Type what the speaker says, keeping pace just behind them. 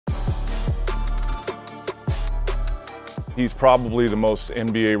He's probably the most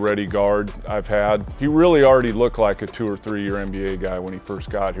NBA-ready guard I've had. He really already looked like a 2 or 3 year NBA guy when he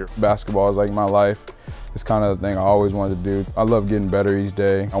first got here. Basketball is like my life. It's kind of the thing I always wanted to do. I love getting better each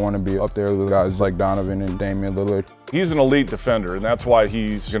day. I want to be up there with guys like Donovan and Damian Lillard. He's an elite defender, and that's why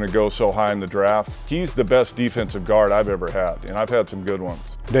he's going to go so high in the draft. He's the best defensive guard I've ever had, and I've had some good ones.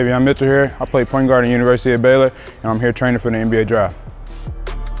 Davion Mitchell here. I play point guard at the University of Baylor, and I'm here training for the NBA draft.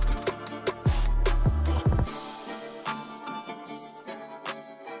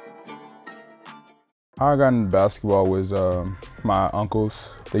 How I got into basketball was my uncles.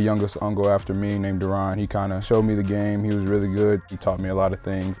 The youngest uncle after me, named Davion, he kind of showed me the game. He was really good. He taught me a lot of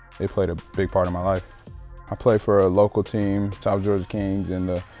things. They played a big part of my life. I played for a local team, South Georgia Kings and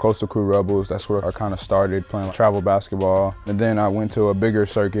the Coastal Crew Rebels. That's where I kind of started playing travel basketball. And then I went to a bigger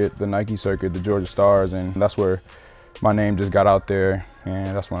circuit, the Nike circuit, the Georgia Stars, and that's where my name just got out there. And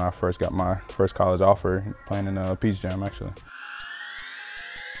that's when I first got my first college offer, playing in Peach Jam, actually.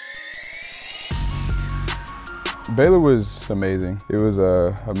 Baylor was amazing. It was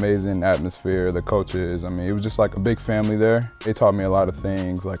an amazing atmosphere, the coaches. I mean, it was just like a big family there. They taught me a lot of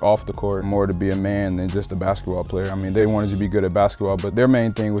things, like off the court, more to be a man than just a basketball player. I mean, they wanted you to be good at basketball, but their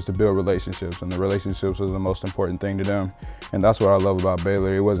main thing was to build relationships, and the relationships was the most important thing to them. And that's what I love about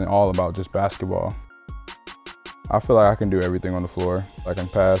Baylor. It wasn't all about just basketball. I feel like I can do everything on the floor. I can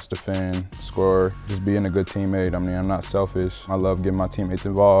pass, defend, score, just being a good teammate. I mean, I'm not selfish. I love getting my teammates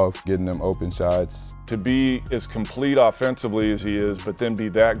involved, getting them open shots. To be as complete offensively as he is, but then be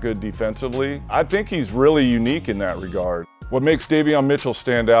that good defensively, I think he's really unique in that regard. What makes Davion Mitchell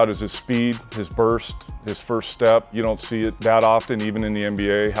stand out is his speed, his burst, his first step. You don't see it that often, even in the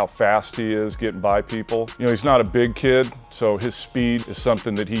NBA, how fast he is getting by people. You know, he's not a big kid, so his speed is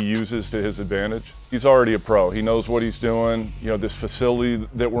something that he uses to his advantage. He's already a pro. He knows what he's doing. You know, this facility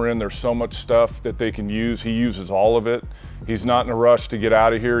that we're in, there's so much stuff that they can use. He uses all of it. He's not in a rush to get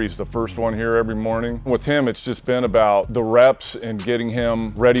out of here. He's the first one here every morning. With him, it's just been about the reps and getting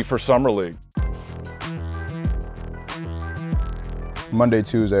him ready for Summer League. Monday,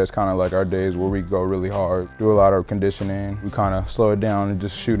 Tuesday is kind of like our days where we go really hard, do a lot of conditioning. We kind of slow it down and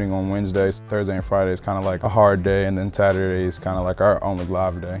just shooting on Wednesdays. Thursday and Friday is kind of like a hard day, and then Saturday is kind of like our only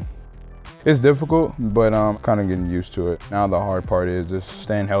live day. It's difficult, but I'm kind of getting used to it. Now the hard part is just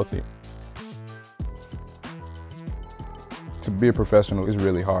staying healthy. To be a professional is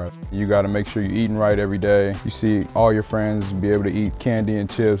really hard. You got to make sure you're eating right every day. You see all your friends be able to eat candy and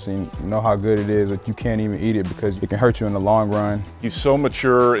chips and know how good it is, but you can't even eat it because it can hurt you in the long run. He's so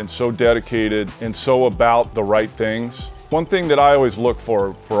mature and so dedicated and so about the right things. One thing that I always look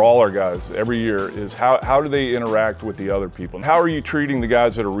for all our guys every year is how do they interact with the other people? How are you treating the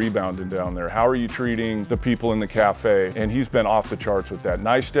guys that are rebounding down there? How are you treating the people in the cafe? And he's been off the charts with that.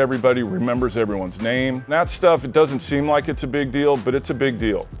 Nice to everybody, remembers everyone's name. That stuff, it doesn't seem like it's a big deal, but it's a big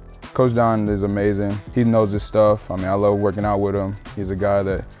deal. Coach Don is amazing. He knows his stuff. I mean, I love working out with him. He's a guy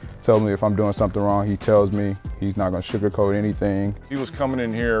that tells me if I'm doing something wrong, he tells me. He's not gonna sugarcoat anything. He was coming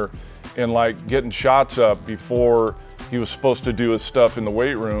in here and like getting shots up before he was supposed to do his stuff in the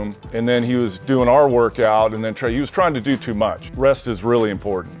weight room, and then he was doing our workout, and then he was trying to do too much. Rest is really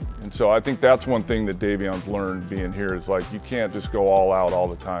important. And so I think that's one thing that Davion's learned being here is like, you can't just go all out all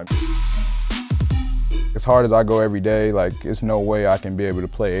the time. As hard as I go every day, like, it's no way I can be able to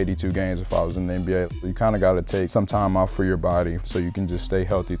play 82 games if I was in the NBA. You kind of got to take some time off for your body so you can just stay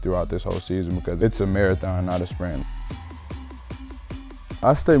healthy throughout this whole season, because it's a marathon, not a sprint.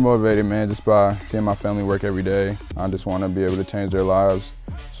 I stay motivated, man, just by seeing my family work every day. I just want to be able to change their lives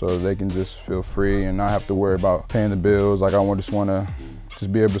so they can just feel free and not have to worry about paying the bills. Like, just want to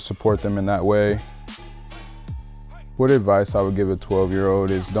just be able to support them in that way. What advice I would give a 12-year-old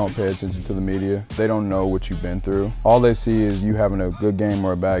is don't pay attention to the media. They don't know what you've been through. All they see is you having a good game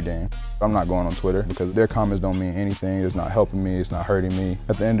or a bad game. I'm not going on Twitter because their comments don't mean anything. It's not helping me, it's not hurting me.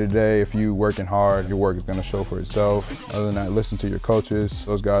 At the end of the day, if you're working hard, your work is gonna show for itself. Other than that, listen to your coaches.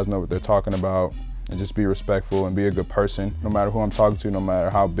 Those guys know what they're talking about. And just be respectful and be a good person. No matter who I'm talking to, no matter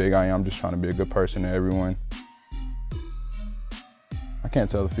how big I am, I'm just trying to be a good person to everyone. I can't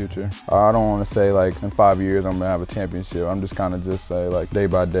tell the future. I don't want to say like in 5 years I'm gonna have a championship. I'm just kind of just say like day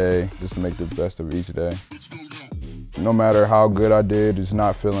by day, just to make the best of each day. No matter how good I did, it's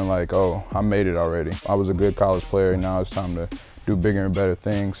not feeling like, oh, I made it already. I was a good college player, and now it's time to do bigger and better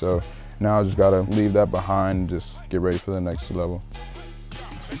things. So now I just gotta leave that behind and just get ready for the next level.